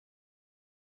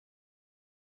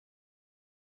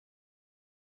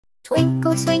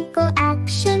Twinkle, twinkle,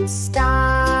 action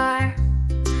star.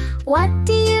 What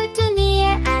do you do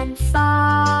near and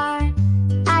far?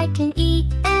 I can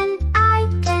eat and I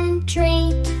can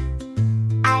drink.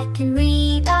 I can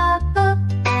read a book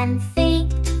and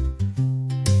think.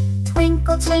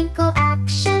 Twinkle, twinkle,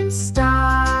 action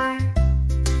star.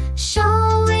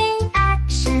 Showing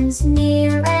actions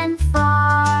near and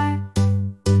far.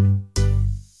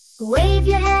 Wave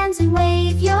your hands and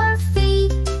wave your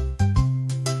feet.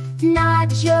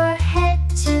 Nod your head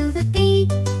to the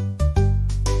beat.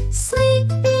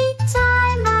 Sleepy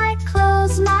time, I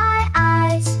close my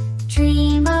eyes.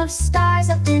 Dream of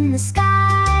stars up in the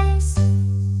skies.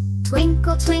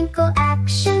 Twinkle, twinkle,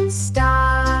 action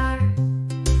star.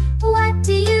 What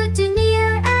do you do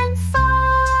near and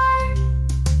far?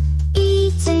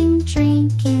 Eating,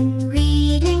 drinking,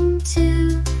 reading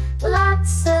too.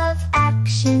 Lots of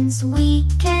actions we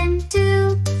can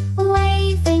do.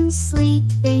 Waving,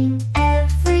 sleeping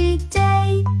every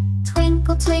day.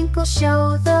 Twinkle, twinkle,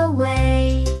 show the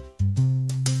way.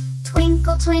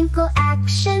 Twinkle, twinkle,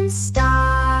 action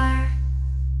star.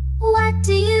 What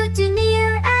do you do near